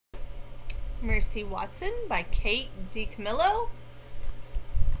Mercy Watson by Kate DiCamillo.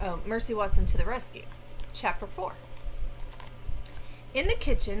 Oh, Mercy Watson to the Rescue. Chapter 4. In the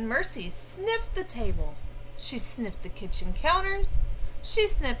kitchen, Mercy sniffed the table. She sniffed the kitchen counters. She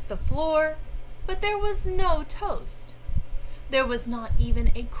sniffed the floor, but there was no toast. There was not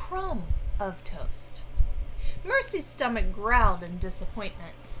even a crumb of toast. Mercy's stomach growled in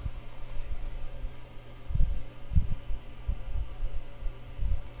disappointment.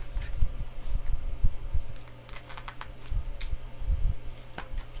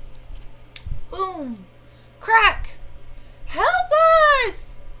 Boom! Crack! Help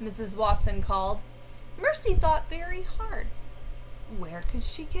us! Mrs. Watson called. Mercy thought very hard. Where could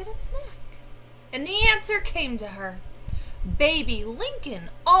she get a snack? And the answer came to her. Baby Lincoln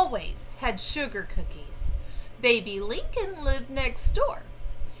always had sugar cookies. Baby Lincoln lived next door.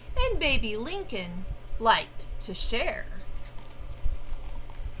 And Baby Lincoln liked to share.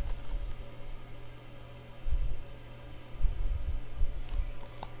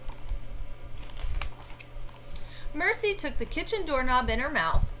 Mercy took the kitchen doorknob in her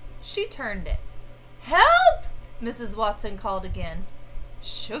mouth. She turned it. Help! Mrs. Watson called again.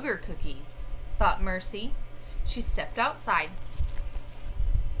 Sugar cookies, thought Mercy. She stepped outside.